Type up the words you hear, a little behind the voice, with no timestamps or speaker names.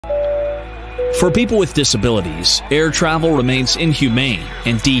For people with disabilities, air travel remains inhumane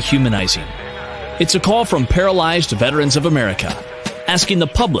and dehumanizing. It's a call from Paralyzed Veterans of America, asking the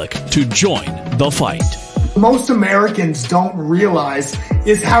public to join the fight. Most Americans don't realize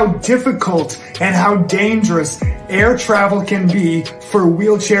is how difficult and how dangerous air travel can be for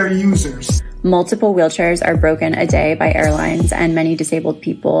wheelchair users. Multiple wheelchairs are broken a day by airlines, and many disabled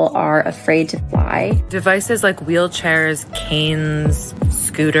people are afraid to fly. Devices like wheelchairs, canes,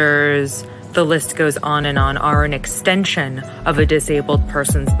 scooters, the list goes on and on, are an extension of a disabled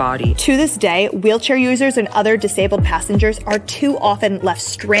person's body. To this day, wheelchair users and other disabled passengers are too often left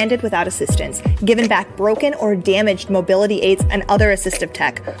stranded without assistance, given back broken or damaged mobility aids and other assistive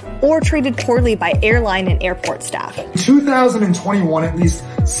tech, or treated poorly by airline and airport staff. In 2021, at least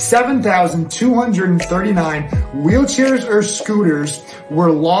 7,239 wheelchairs or scooters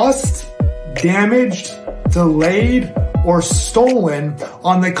were lost, damaged, delayed, or stolen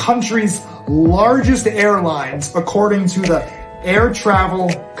on the country's largest airlines, according to the Air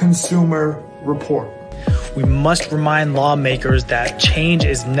Travel Consumer Report. We must remind lawmakers that change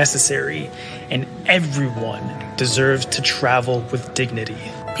is necessary and everyone deserves to travel with dignity.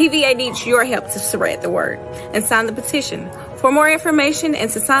 PVA needs your help to spread the word and sign the petition. For more information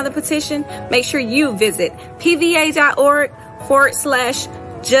and to sign the petition, make sure you visit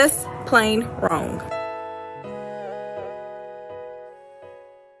pva.org/justplainwrong.